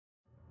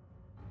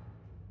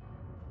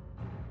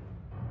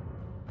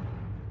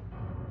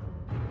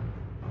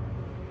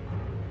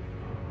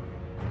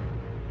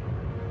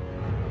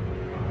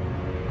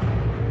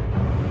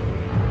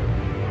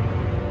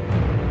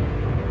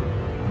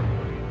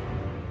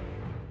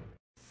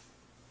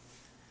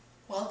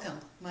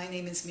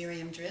name is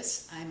Miriam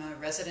Dris. I'm a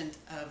resident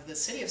of the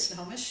city of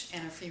Snohomish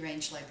and a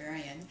free-range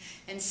librarian.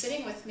 And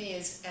sitting with me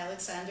is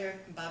Aleksandra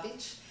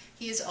Babić.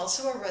 He is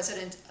also a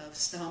resident of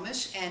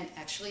Snohomish and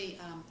actually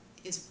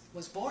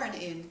was born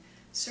in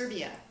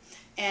Serbia.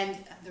 And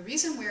the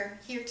reason we're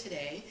here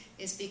today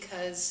is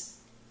because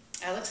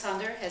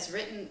Aleksandar has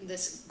written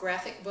this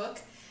graphic book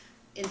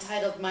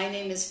entitled My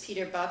Name is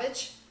Petar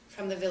Babić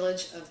from the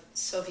village of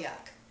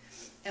Sovjak.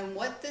 And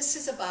what this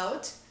is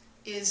about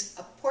is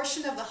a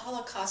portion of the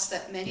Holocaust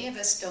that many of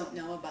us don't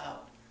know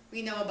about.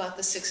 We know about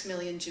the 6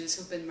 million Jews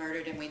who've been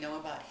murdered and we know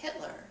about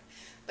Hitler.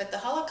 But the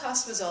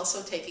Holocaust was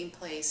also taking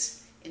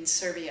place in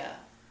Serbia.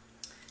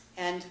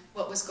 And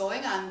what was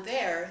going on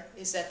there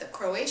is that the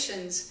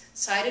Croatians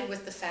sided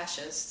with the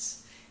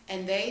fascists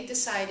and they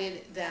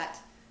decided that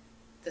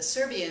the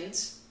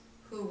Serbians,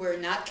 who were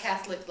not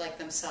Catholic like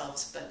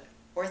themselves but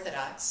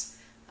Orthodox,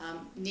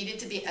 needed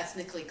to be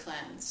ethnically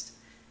cleansed.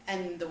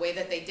 And the way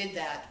that they did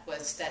that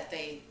was that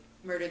they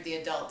murdered the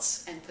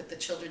adults and put the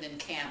children in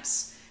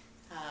camps.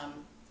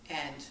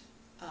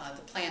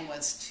 The plan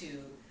was to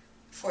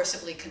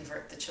forcibly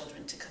convert the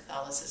children to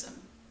Catholicism.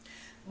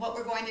 What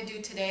we're going to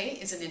do today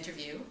is an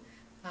interview.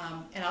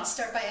 And I'll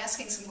start by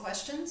asking some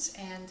questions,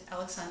 and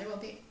Aleksandar will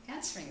be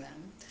answering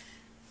them.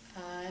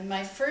 And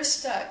my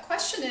first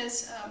question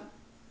is,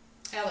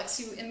 Alex,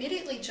 you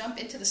immediately jump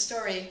into the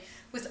story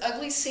with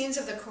ugly scenes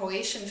of the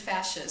Croatian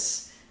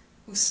fascists,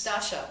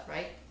 Ustaša,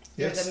 right?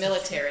 They're the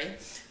military.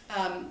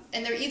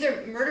 And they're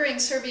either murdering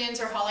Serbians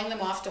or hauling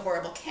them off to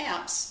horrible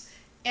camps.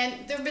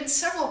 And there have been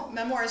several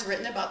memoirs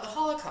written about the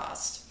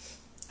Holocaust.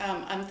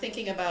 I'm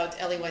thinking about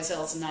Elie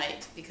Wiesel's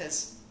Night,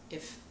 because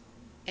if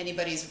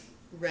anybody's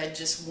read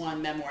just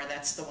one memoir,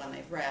 that's the one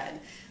they've read,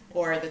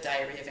 or The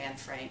Diary of Anne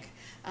Frank.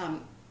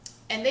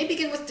 And they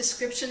begin with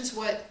descriptions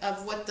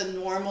of what the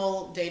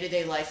normal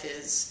day-to-day life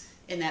is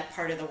in that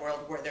part of the world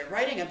where they're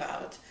writing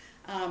about,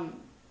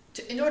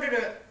 in order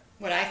to,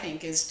 what I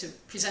think is to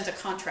present a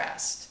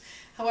contrast.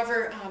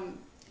 However,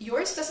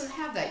 yours doesn't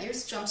have that.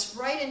 Yours jumps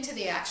right into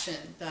the action,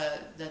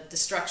 the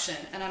destruction,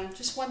 and I'm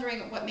just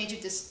wondering what made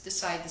you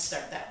decide to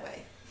start that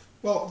way.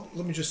 Well,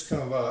 let me just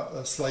kind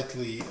of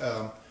slightly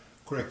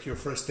correct your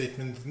first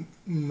statement. The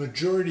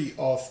majority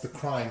of the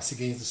crimes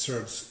against the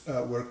Serbs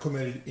were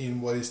committed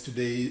in what is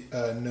today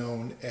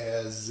known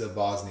as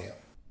Bosnia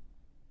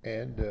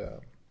and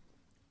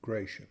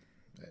Croatia.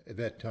 At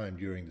that time,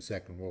 during the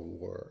Second World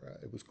War,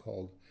 it was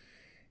called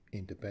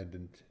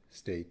Independent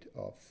State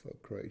of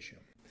Croatia.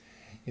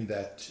 In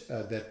that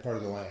part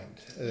of the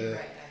land, right.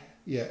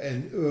 Yeah,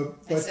 and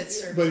but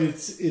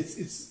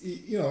it's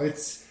you know,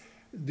 it's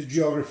the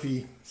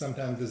geography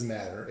sometimes doesn't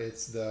matter.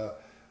 It's the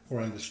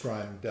horrendous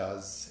crime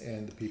does,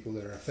 and the people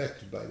that are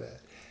affected by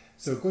that.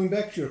 So going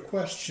back to your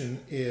question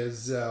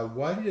is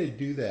why did I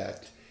do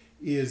that?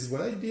 Is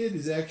what I did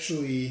is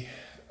actually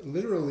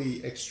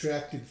literally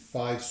extracted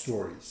 5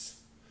 stories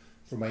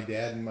from my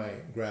dad and my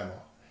grandma,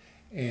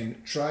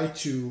 and tried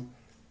to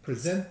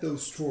present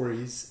those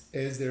stories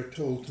as they're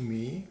told to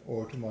me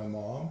or to my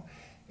mom,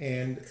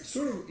 and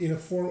sort of in a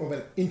form of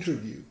an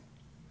interview.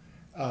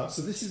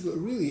 So this is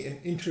really an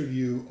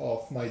interview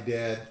of my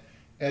dad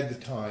at the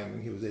time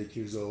when he was 8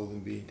 years old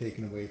and being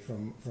taken away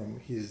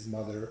from his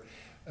mother,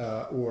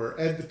 or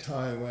at the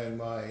time when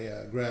my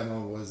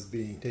grandma was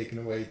being taken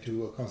away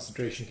to a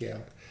concentration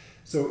camp.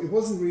 So it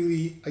wasn't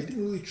really, I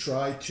didn't really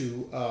try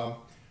to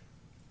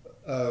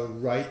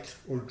write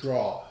or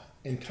draw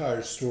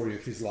entire story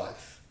of his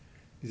life.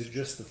 These are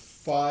just the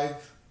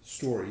 5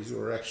 stories,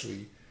 or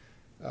actually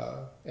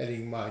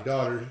adding my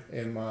daughter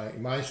and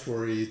my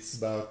story, it's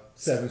about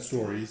 7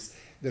 stories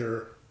that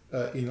are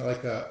in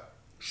like a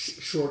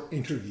short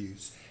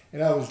interviews.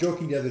 And I was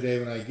joking the other day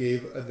when I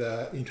gave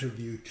the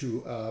interview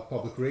to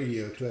public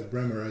radio, to Ed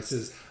Bremer. I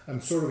says, I'm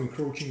sort of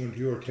encroaching into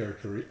your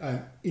territory.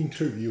 I'm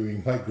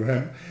interviewing my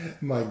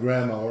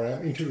grandma, or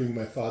I'm interviewing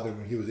my father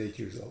when he was 8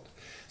 years old.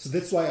 So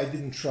that's why I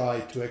didn't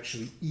try to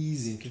actually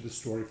ease into the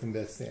story from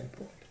that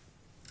standpoint.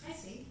 I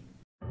see.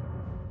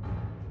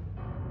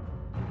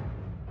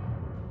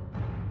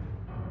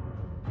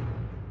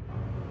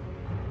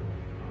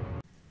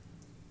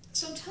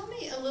 So tell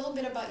me a little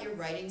bit about your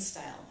writing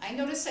style. I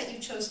noticed that you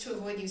chose to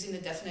avoid using the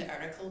definite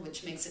article,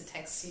 which makes the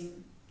text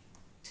seem,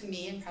 to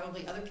me and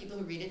probably other people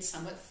who read it,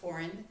 somewhat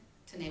foreign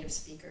to native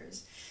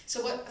speakers.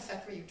 So what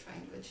effect were you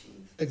trying to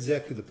achieve?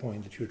 Exactly the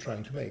point that you're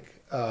trying to make.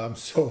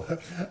 So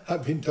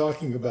I've been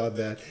talking about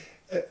that.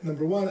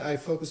 Number one, I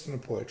focused on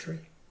the poetry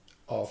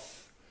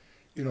of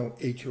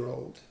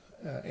 8-year-old.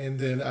 And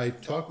then I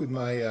talked with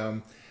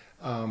my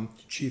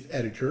chief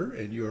editor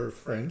and your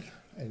friend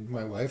and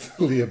my wife,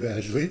 Leah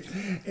Badgley,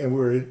 and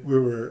we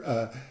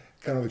were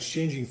kind of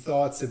exchanging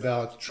thoughts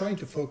about trying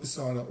to focus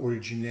on the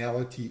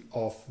originality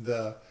of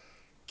the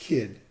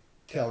kid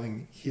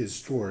telling his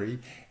story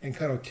and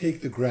kind of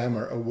take the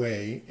grammar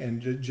away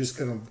and just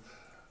kind of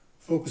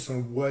focus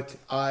on what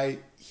I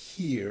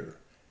hear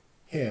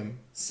him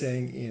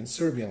saying in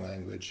Serbian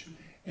language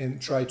and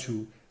try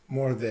to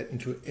more of that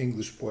into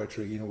English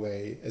poetry in a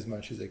way as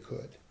much as I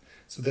could.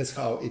 So that's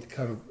how it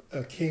kind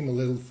of came a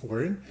little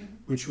foreign,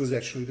 which was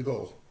actually the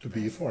goal, to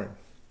be foreign.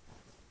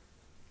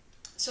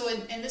 So,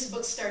 and this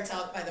book starts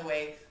out, by the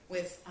way,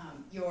 with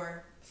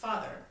your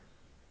father.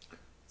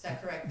 Is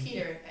that correct?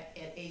 Peter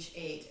at age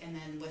 8, and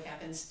then what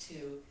happens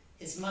to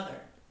his mother?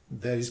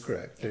 That is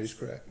correct. That is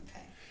correct.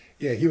 Okay.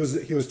 Yeah, he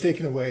was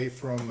taken away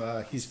from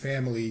his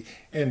family,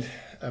 and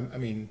I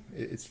mean,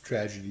 it's a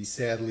tragedy.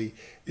 Sadly,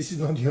 this is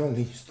not the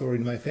only story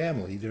in my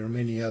family. There are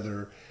many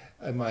other.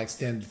 My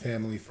extended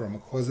family from a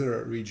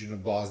Kozara region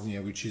of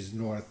Bosnia, which is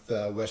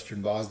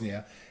northwestern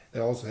Bosnia,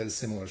 that also had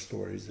similar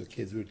stories. The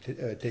kids were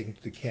taken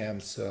to the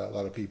camps. A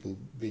lot of people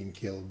being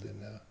killed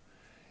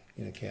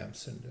in the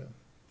camps, and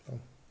so.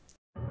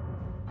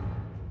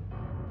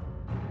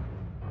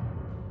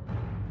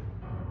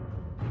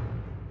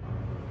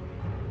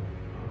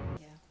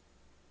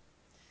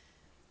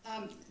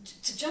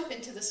 To jump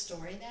into the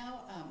story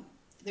now,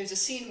 there's a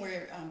scene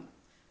where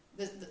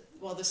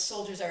while the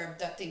soldiers are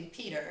abducting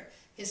Peter,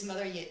 his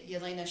mother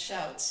Yelena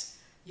shouts,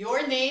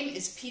 "Your name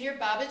is Petar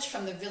Babic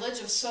from the village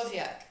of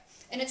Sovjak."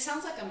 And it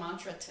sounds like a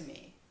mantra to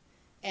me.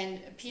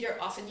 And Peter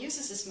often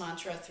uses this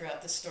mantra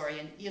throughout the story,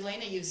 and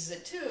Yelena uses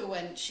it too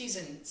when she's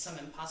in some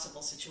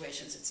impossible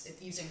situations.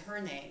 It's using her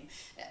name.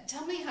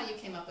 Tell me how you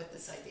came up with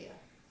this idea.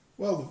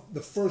 Well,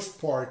 the first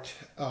part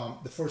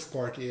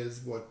is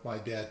what my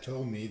dad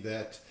told me,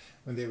 that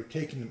when they were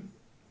taking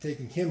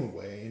him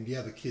away and the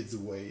other kids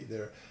away,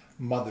 their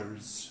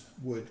mothers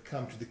would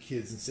come to the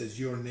kids and says,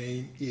 "Your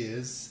name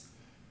is,"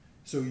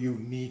 so you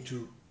need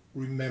to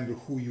remember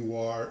who you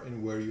are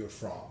and where you're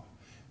from,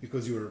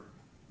 because you were,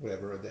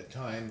 whatever, at that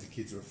time the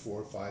kids were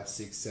 4, 5,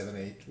 6, 7,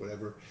 8,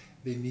 whatever.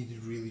 They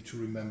needed really to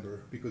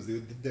remember, because they're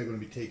going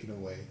to be taken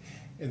away.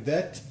 And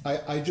that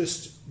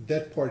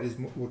that part is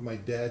what my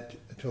dad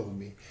told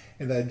me,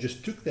 and I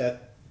just took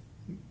that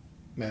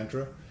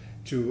mantra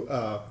to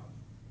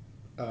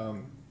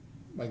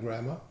my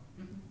grandma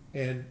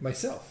and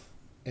myself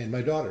and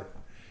my daughter,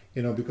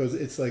 because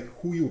it's like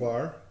who you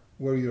are,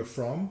 where you're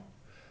from.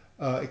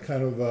 It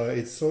kind of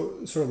it's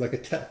sort of like a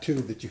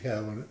tattoo that you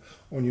have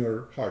on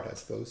your heart, I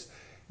suppose,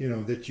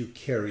 that you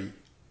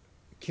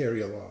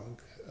carry along.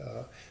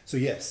 So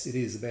yes, it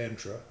is a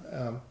mantra,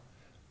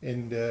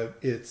 and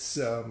it's.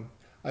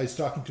 I was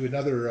talking to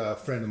another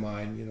friend of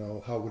mine.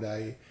 How would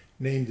I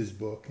name this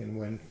book, and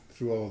went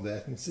through all of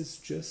that, and it says,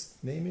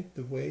 just name it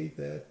the way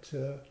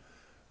that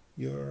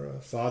your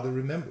father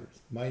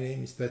remembers. My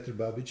name is Petar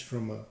Babić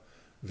from a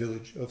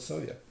village of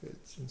Sovjak.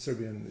 It's in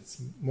Serbian.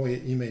 It's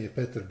Moje,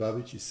 Petar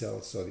Babić,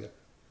 sela, Sovjak.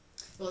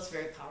 Well, it's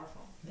very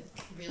powerful. It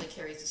really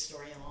carries the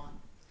story along,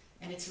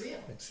 and it's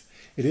real.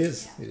 It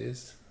is. Yeah. It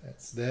is.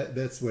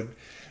 That's what.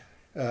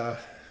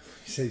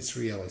 You say it's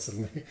real, I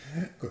suddenly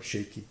go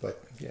shaky,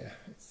 but yeah,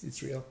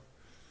 it's real.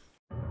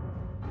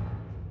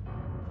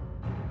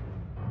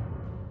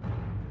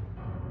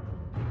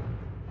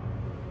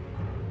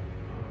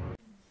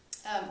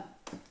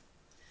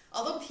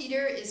 Although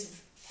Peter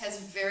has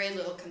very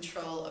little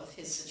control of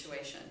his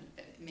situation,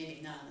 maybe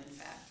none, in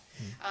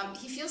fact,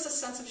 he feels a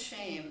sense of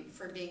shame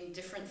for being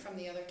different from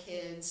the other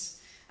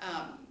kids,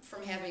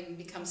 from having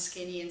become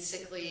skinny and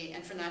sickly,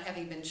 and for not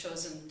having been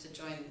chosen to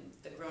join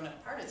the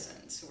grown-up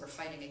partisans who were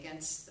fighting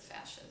against the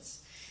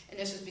fascists. And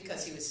this was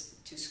because he was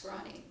too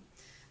scrawny.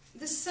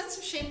 This sense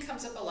of shame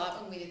comes up a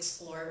lot when we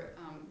explore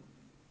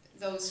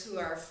those who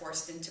are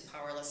forced into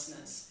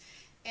powerlessness.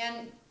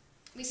 And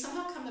we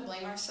somehow come to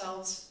blame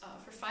ourselves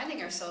for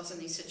finding ourselves in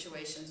these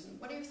situations. And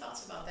what are your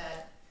thoughts about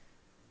that,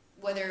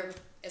 whether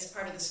as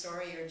part of the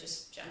story or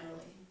just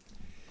generally?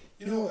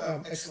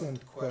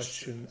 Excellent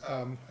question.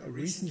 I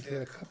recently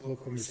had a couple of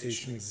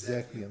conversations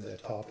exactly on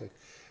that topic.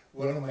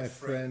 One of my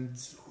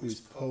friends who is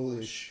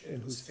Polish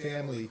and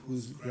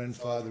whose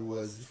grandfather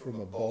was from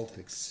the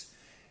Baltics,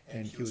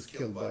 and he was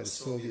killed by the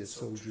Soviet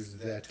soldiers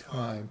at that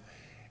time.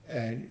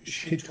 And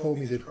she told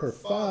me that her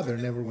father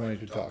never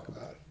wanted to talk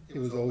about it. It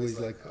was always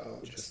like, oh,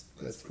 just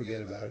let's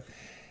forget about it.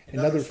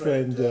 Another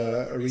friend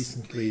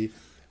recently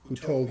who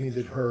told me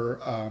that her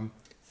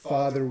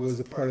father was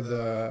a part of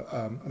the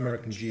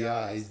American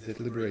GIs that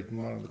liberated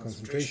one of the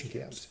concentration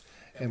camps,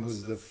 and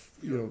was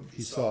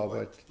he saw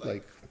what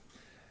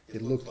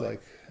it looked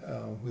like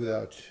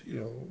without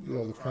with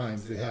all the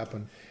crimes that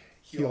happened.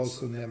 He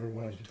also never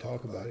wanted to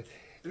talk about it.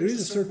 There is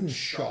a certain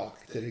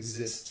shock that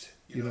exists,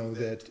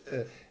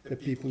 that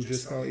people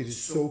just know it is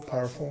so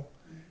powerful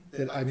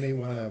that I may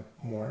want to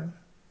mourn.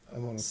 I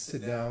want to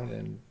sit down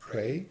and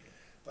pray,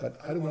 but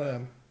I don't want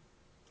to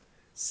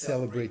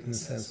celebrate in the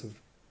sense of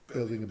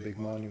building a big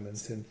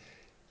monument. And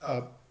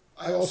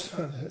I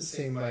also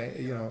say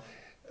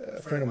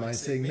a friend of mine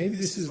saying maybe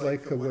this is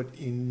like what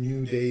in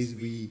new days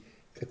we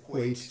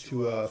equate to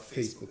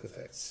Facebook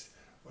effects,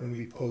 when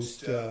we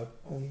post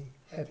only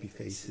happy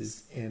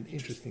faces and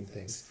interesting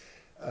things.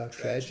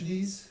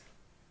 Tragedies,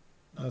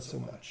 not so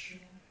much,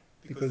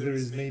 because there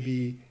is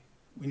maybe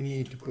we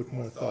need to put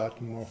more thought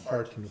and more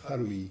heart into how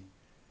do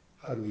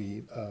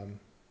we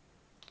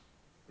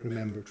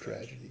remember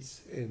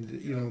tragedies.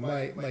 And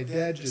my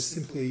dad just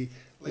simply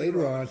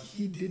later on,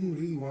 he didn't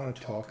really want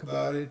to talk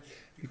about it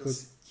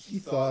because he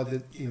thought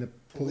that in a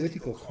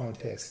political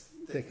context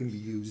that can be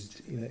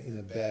used in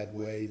a bad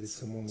way, that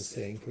someone was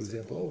saying, for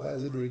example, oh, I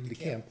liberated the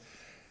camp.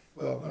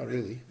 Well, not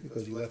really,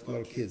 because you left a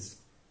lot of kids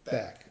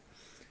back.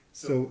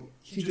 So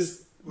he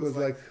just was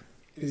like,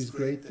 it is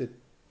great that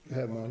you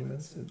have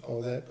monuments and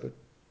all that, but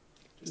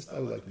just I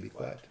would like to be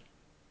quiet.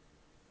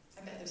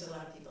 I bet there's a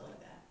lot of people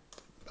like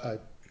that. I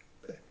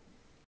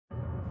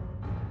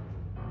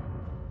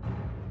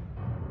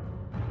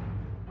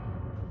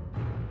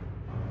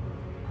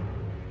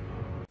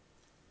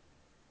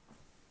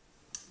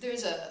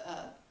There's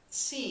a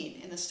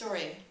scene in the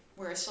story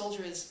where a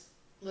soldier is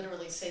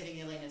literally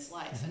saving Elena's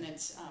life, and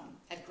it's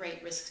at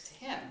great risk to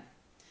him.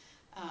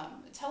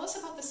 Tell us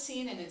about the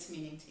scene and its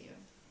meaning to you.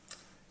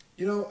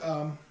 You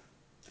know,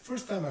 the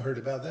first time I heard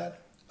about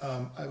that,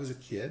 I was a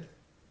kid,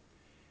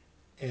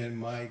 and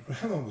my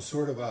grandma was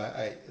sort of,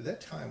 at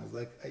that time, was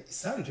like, it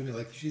sounded to me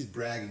like she's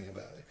bragging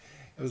about it.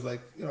 It was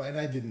like, you know, and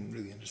I didn't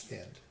really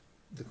understand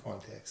the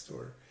context.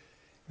 Or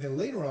then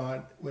later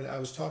on, when I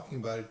was talking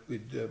about it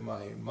with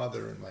my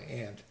mother and my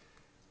aunt,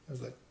 I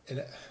was like,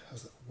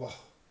 wow.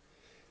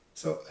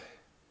 So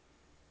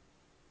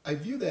I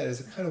view that as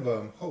a kind of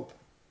a hope,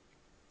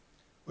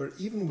 where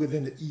even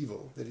within the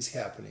evil that is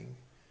happening,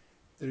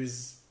 there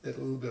is that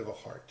little bit of a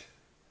heart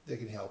that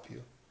can help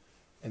you,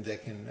 and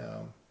that can,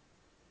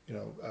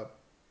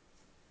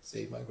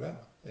 save my grandma.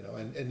 You know,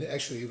 and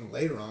actually even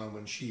later on,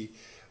 when she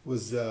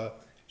was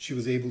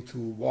able to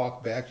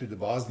walk back to the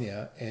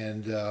Bosnia,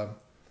 and the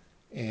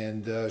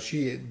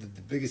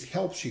biggest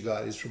help she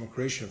got is from a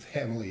Croatian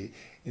family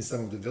in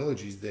some of the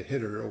villages that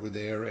hid her over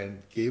there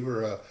and gave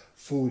her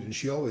food. And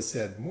she always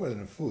said, more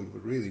than food,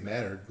 what really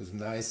mattered was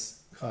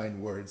nice,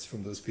 kind words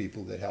from those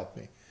people that helped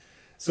me.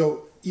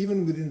 So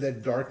even within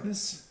that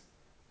darkness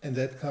and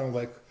that kind of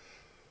like,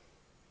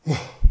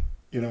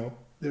 you know,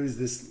 there is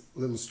this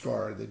little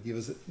star that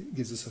gives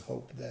us a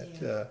hope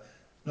that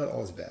not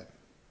all is bad.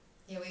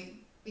 Yeah,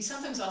 we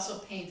sometimes also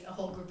paint a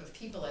whole group of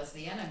people as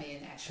the enemy,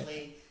 and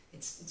actually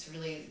it's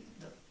really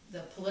the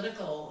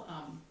political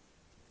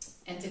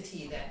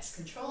entity that's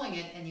controlling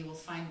it, and you will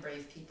find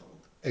brave people.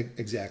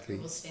 Exactly.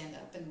 Who will stand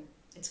up, and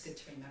it's good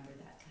to remember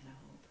that kind of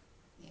hope.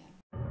 Yeah.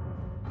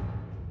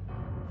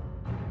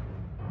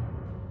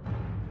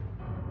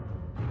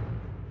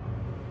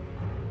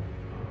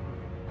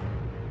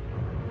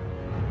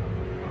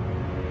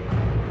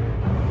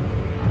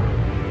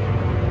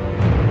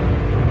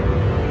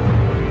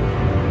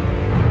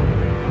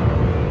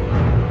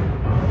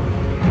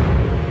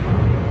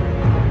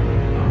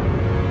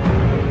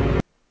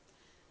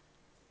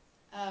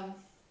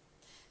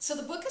 So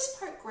the book is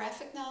part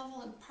graphic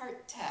novel and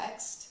part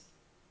text.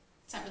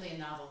 It's not really a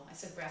novel. I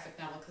said graphic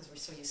novel because we're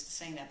so used to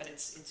saying that, but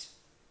it's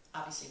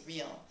obviously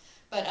real.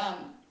 But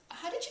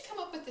how did you come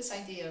up with this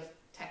idea of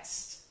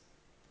text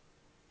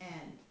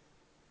and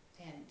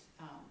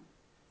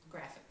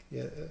graphic?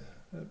 Yeah,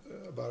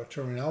 about a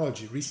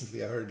terminology.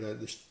 Recently I heard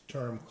this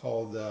term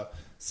called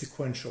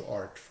sequential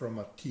art from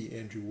a T.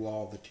 Andrew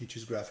Wall that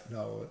teaches graphic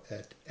novel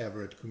at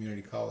Everett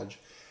Community College.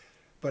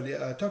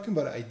 But talking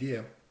about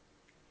idea,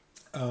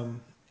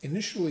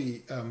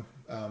 initially,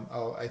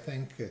 I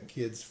think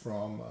kids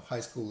from high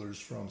schoolers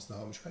from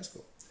Snohomish High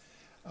School.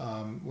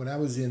 When I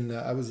was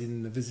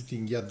in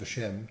visiting Yad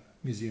Vashem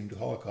Museum of the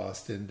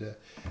Holocaust, and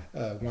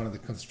one of the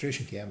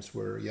concentration camps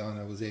where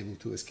Yana was able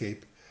to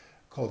escape,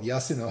 called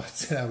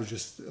Jasenovac, and I was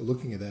just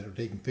looking at that or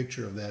taking a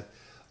picture of that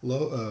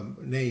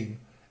name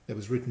that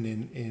was written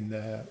in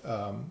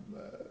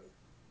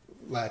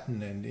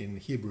Latin and in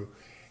Hebrew,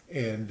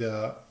 and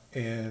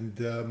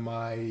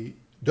my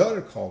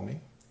daughter called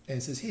me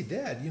and says, "Hey,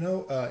 Dad, you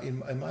know, in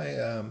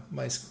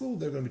my school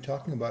they're going to be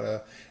talking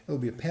about it'll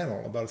be a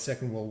panel about the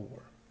Second World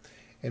War,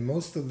 and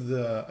most of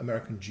the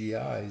American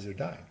GIs are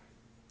dying,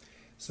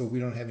 so we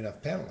don't have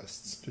enough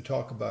panelists to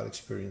talk about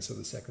experience of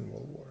the Second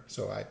World War."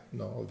 So I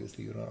know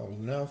obviously you're not old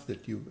enough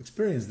that you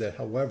experienced that.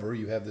 However,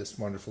 you have this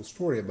wonderful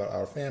story about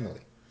our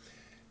family.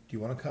 Do you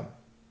want to come?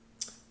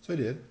 So I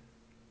did,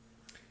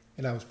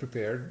 and I was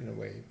prepared in a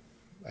way.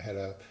 I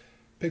had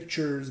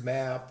pictures,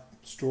 map,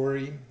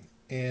 story.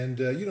 And,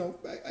 you know,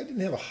 I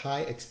didn't have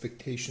high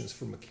expectations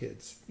from the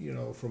kids, you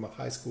know, from a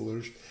high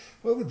schoolers.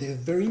 However, they're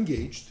very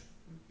engaged.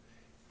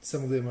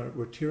 Some of them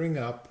were tearing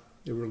up.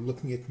 They were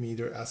looking at me.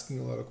 They're asking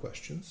a lot of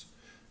questions.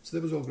 So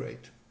that was all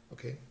great,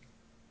 okay?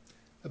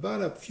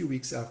 About a few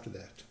weeks after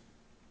that,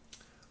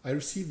 I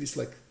received this,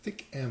 like,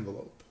 thick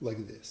envelope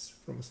like this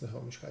from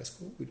Snohomish High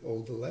School with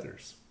all the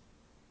letters.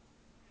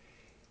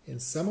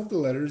 And some of the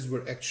letters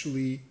were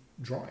actually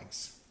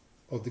drawings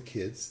of the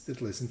kids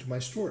that listened to my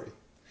story.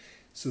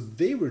 So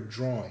they were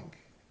drawing.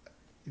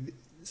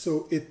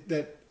 So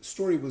that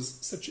story was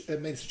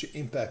made such an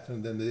impact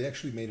on them that they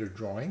actually made their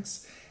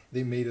drawings.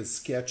 They made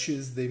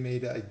sketches. They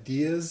made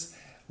ideas.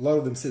 A lot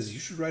of them says, "You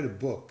should write a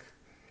book."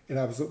 And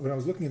when I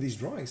was looking at these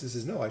drawings, I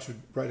says, "No, I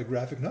should write a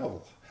graphic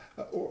novel."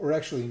 Or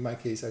actually, in my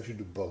case, I should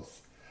do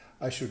both.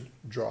 I should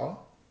draw,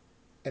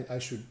 and I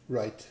should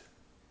write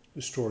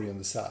the story on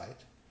the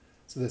side.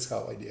 So that's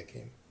how the idea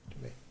came to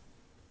me.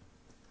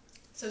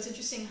 So it's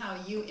interesting how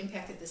you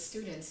impacted the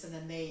students and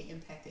then they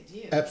impacted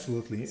you.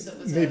 Absolutely. So it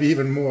was maybe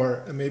even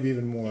more.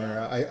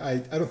 Yeah.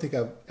 I don't think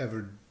I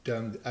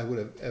would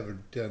have ever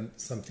done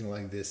something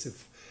like this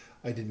if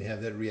I didn't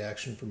have that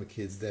reaction from the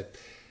kids that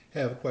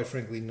have, quite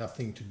frankly,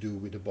 nothing to do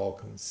with the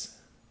Balkans.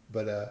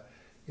 But,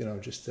 you know,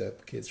 just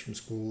kids from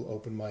school,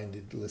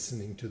 open-minded,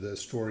 listening to the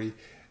story,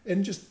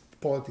 and just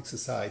politics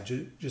aside,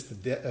 just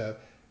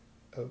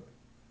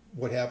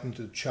what happened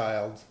to the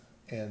child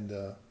and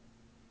the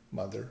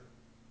mother.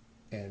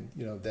 And,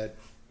 you know, that,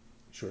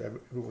 sure,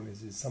 everyone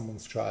is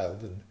someone's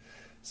child. And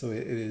so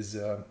it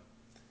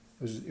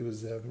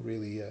was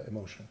really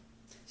emotional.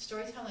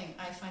 Storytelling,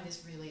 I find,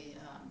 is really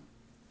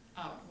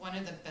one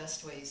of the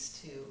best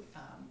ways to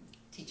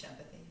teach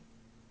empathy.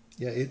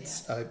 Yeah,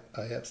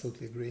 I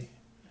absolutely agree.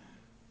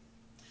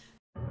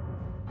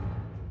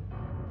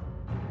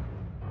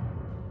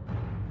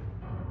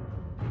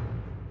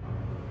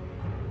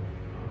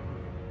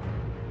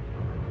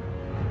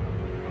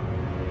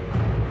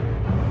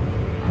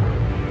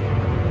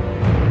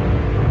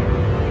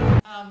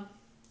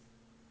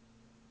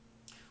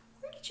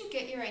 Where did you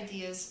get your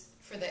ideas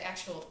for the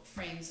actual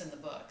frames in the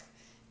book?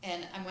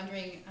 And I'm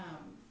wondering,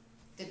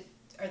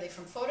 are they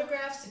from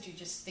photographs? Did you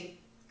just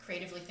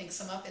creatively think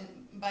some up? And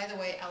by the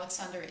way,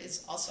 Aleksandar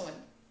is also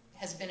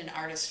has been an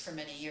artist for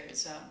many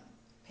years,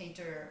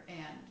 painter,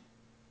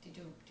 and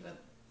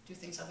do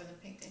things other than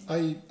painting?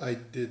 I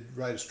did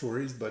write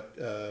stories, but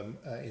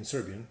in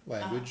Serbian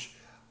language.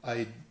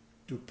 I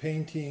do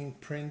painting,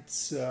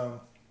 prints,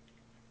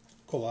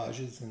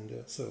 collages,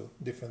 and so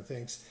different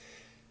things.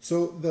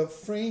 So the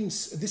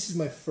frames, this is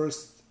my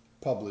first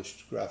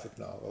published graphic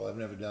novel. I've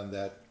never done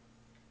that.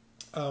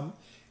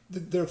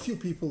 There are a few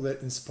people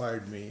that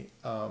inspired me,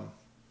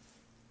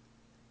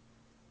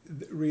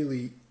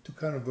 really, to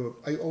kind of,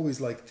 I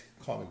always liked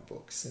comic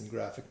books and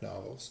graphic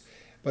novels.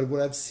 But what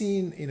I've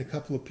seen in a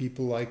couple of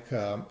people like,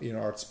 Art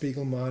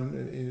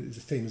Spiegelman, in his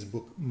famous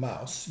book,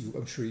 Mouse,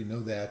 I'm sure you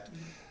know that,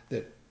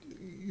 that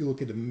you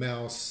look at a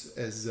mouse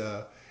as,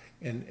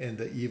 and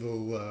the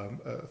evil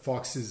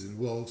foxes and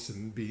wolves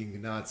and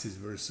being Nazis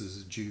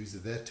versus Jews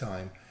at that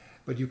time.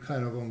 But you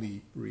kind of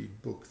only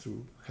read book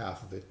through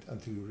half of it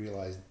until you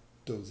realize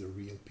those are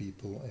real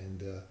people.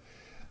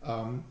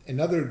 And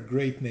another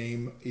great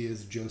name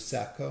is Joe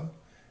Sacco,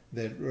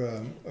 that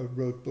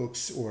wrote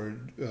books or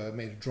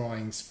made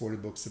drawings for the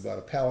books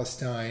about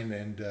Palestine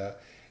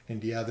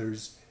and the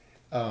others.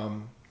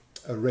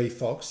 Ray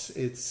Fox,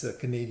 it's a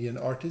Canadian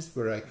artist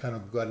where I kind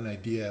of got an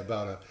idea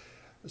about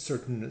a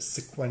certain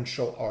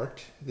sequential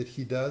art that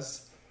he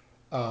does.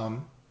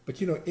 But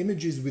you know,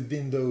 images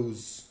within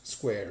those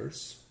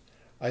squares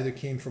either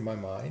came from my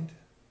mind,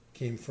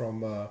 came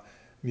from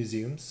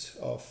museums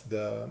of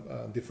the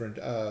different,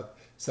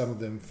 some of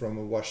them from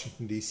a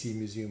Washington, D.C.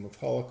 Museum of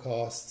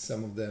Holocaust,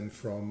 some of them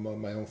from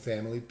my own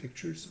family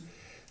pictures.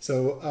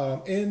 So,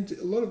 and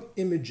a lot of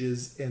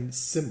images and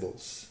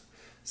symbols.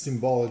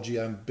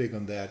 Symbology, I'm big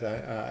on that.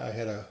 I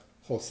had a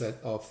whole set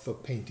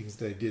of paintings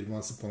that I did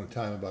once upon a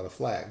time about the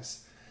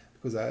flags,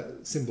 because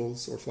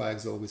symbols or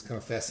flags always kind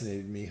of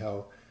fascinated me,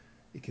 how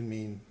it can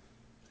mean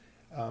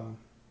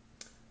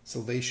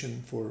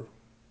salvation for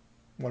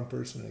one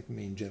person, it can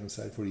mean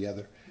genocide for the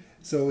other.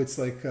 So it's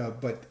like,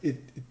 but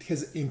it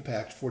has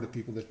impact for the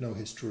people that know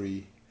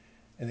history,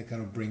 and it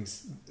kind of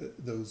brings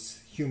those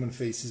human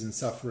faces and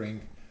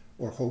suffering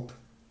or hope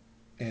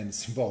and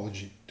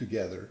symbology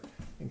together,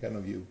 and kind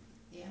of you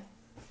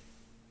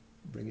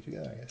bring it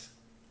together, I guess.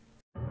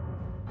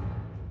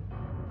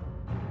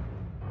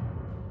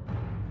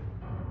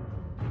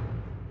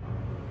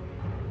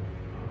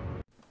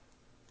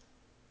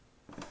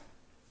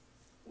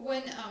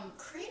 When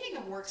creating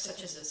a work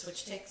such as this,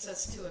 which takes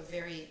us to a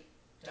very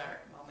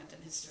dark moment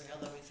in history,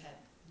 although we've had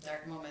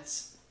dark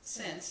moments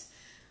since,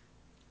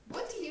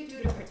 what do you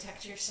do to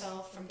protect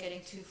yourself from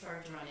getting too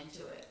far drawn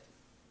into it?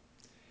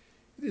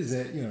 It is,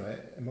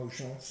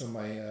 emotional. So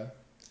my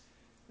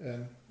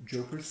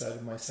joker side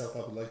of myself, I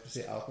would like to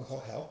say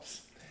alcohol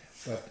helps,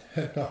 but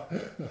not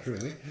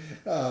really.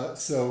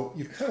 So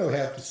you kind of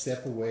have to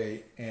step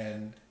away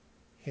and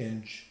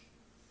hinge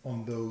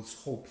on those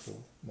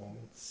hopeful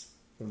moments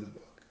from the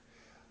book,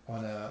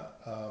 on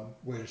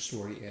where the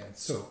story ends.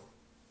 So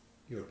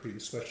your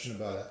previous question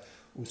about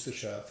a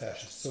Ustasha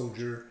fascist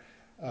soldier,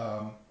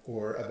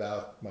 or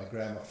about my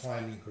grandma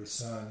finding her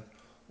son,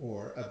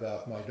 or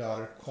about my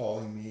daughter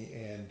calling me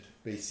and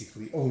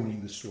basically owning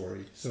the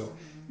story. So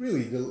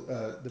really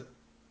the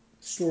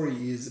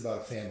story is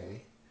about a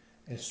family,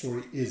 and the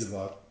story is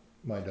about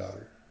my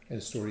daughter, and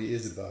the story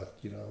is about,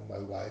 my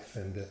wife,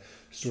 and the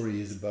story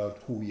is about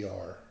who we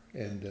are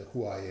and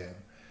who I am.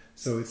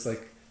 So it's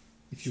like,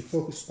 if you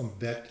focus on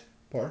that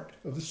part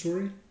of the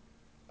story,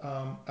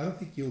 I don't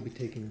think you'll be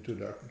taken into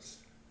darkness.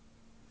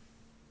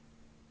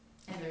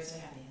 And there's a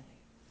happy ending.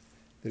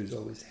 There's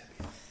always a happy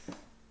ending.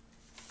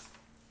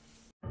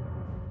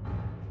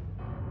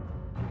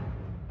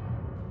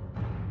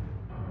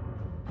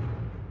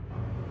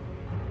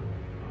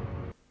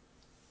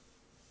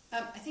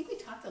 I think we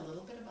talked a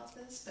little bit about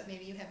this, but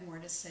maybe you have more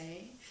to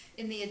say.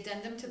 In the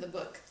addendum to the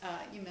book,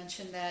 you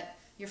mentioned that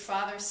your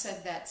father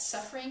said that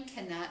suffering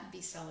cannot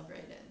be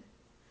celebrated.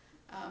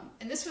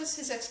 And this was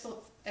his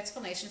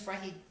explanation for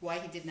why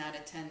he did not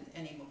attend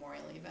any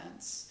memorial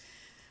events.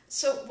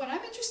 So what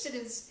I'm interested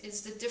in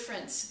is the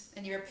difference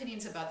and your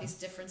opinions about these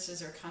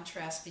differences or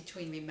contrasts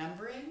between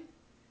remembering,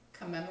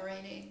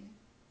 commemorating,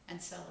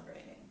 and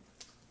celebrating.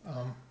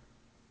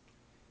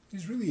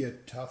 It's really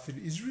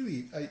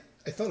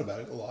I thought about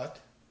it a lot,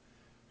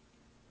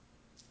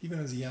 even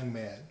as a young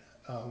man.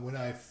 When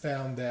I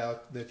found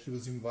out that he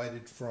was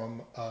invited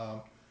from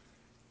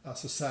a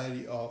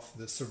society of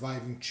the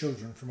surviving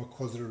children from a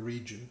Kozara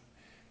region,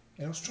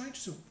 and I was trying to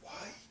say,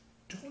 why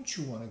don't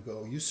you want to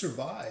go? You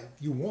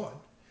survived, you won.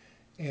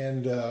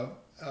 And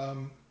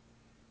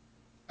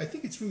I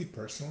think it's really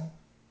personal,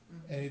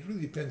 and it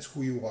really depends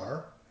who you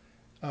are,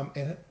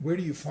 and where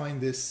do you find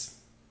this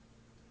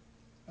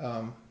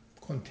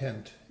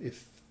content,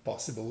 if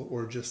possible,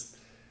 or just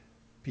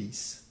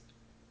peace.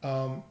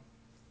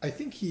 I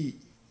think he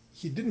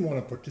didn't want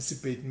to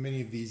participate in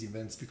many of these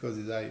events because,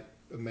 as I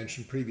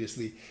mentioned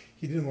previously,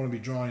 he didn't want to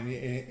be drawn in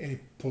any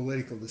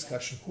political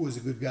discussion. Who was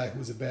a good guy, who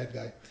was a bad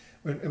guy?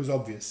 When it was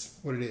obvious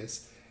what it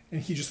is.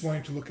 And he just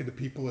wanted to look at the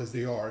people as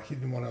they are. He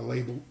didn't want to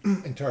label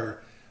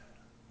entire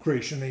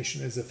Croatian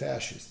nation as a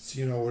fascist,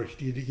 you know, or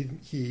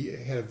he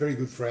had very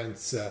good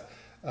friends.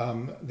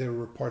 There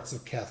were parts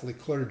of Catholic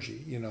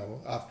clergy, you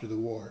know, after the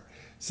war.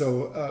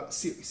 So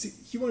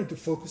he wanted to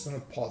focus on the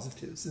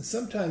positives. And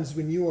sometimes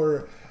when you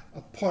are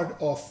a part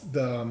of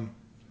the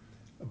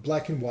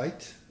black and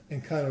white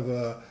and kind of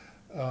a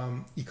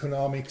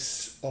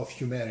economics of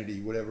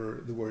humanity,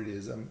 whatever the word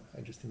is,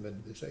 I just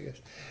invented this, I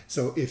guess.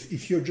 So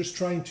if you're just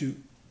trying to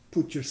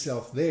put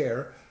yourself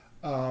there,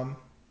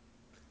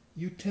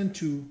 you tend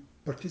to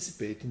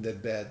participate in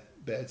that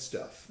bad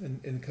stuff.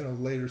 And kind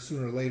of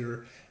sooner or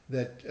later,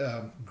 that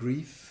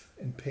grief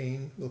and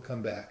pain will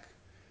come back.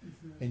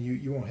 Mm-hmm. And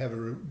you won't have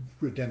a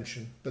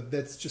redemption. But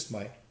that's just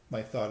my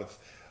thought of,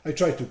 I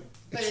try to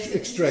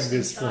extract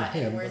this from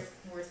him.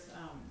 Worth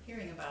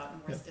hearing about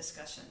and worth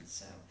discussion.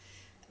 So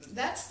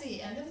that's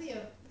the end of the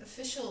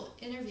official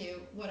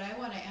interview. What I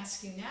want to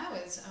ask you now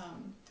is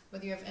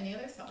whether you have any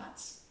other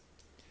thoughts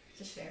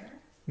to share.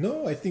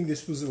 No, I think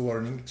this was a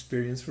learning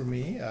experience for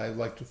me. I'd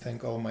like to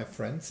thank all my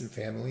friends and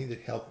family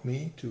that helped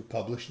me to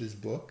publish this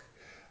book.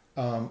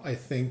 I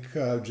think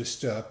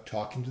just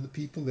talking to the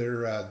people,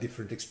 their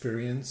different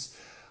experience,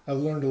 I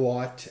learned a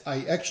lot.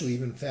 I actually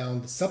even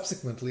found,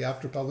 subsequently,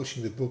 after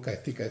publishing the book, I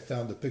think I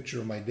found a picture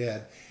of my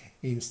dad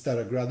in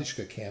Stara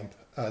Gradiška camp.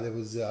 That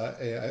was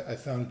I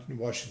found it in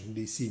Washington,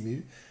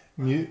 D.C.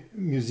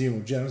 Museum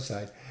of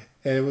Genocide.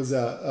 And it was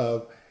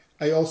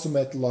I also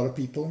met a lot of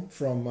people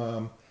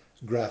from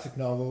graphic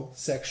novel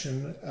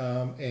section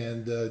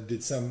and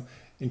did some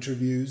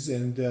interviews,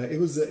 and it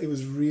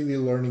was really a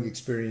learning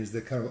experience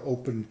that kind of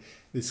opened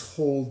this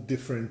whole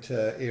different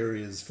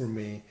areas for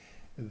me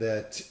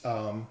that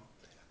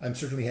I'm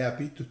certainly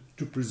happy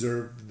to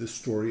preserve the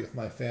story of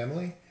my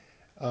family,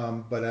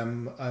 but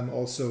I'm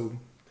also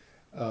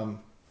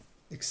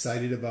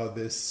excited about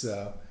this.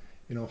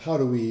 You know, how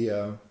do we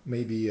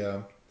maybe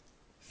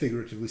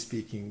figuratively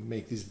speaking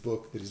make this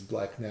book that is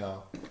black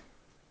now,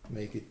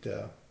 make it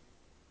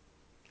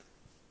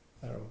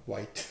I don't know,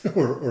 white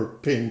or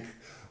pink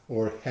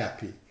or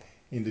happy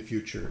in the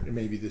future. And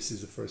maybe this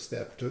is the first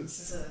step to...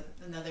 This is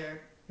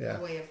another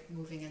way of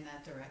moving in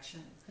that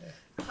direction. Yeah.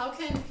 How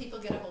can people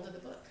get a hold of the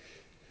book?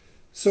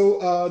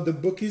 So the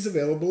book is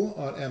available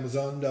on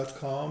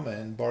Amazon.com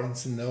and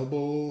Barnes &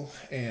 Noble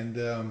and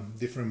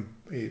different,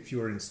 if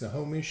you are in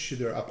Snohomish,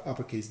 their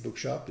uppercase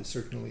bookshop is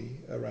certainly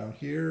around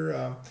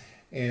here.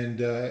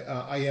 And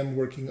I am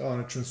working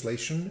on a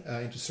translation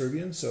into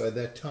Serbian, so at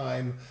that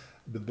time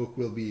the book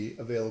will be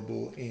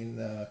available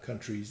in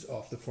countries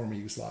of the former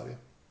Yugoslavia.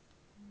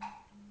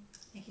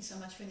 Thank you so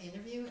much for the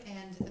interview,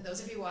 and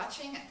those of you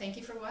watching, thank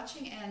you for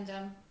watching, and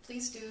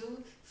please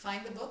do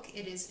find the book.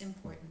 It is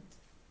important.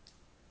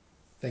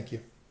 Thank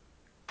you.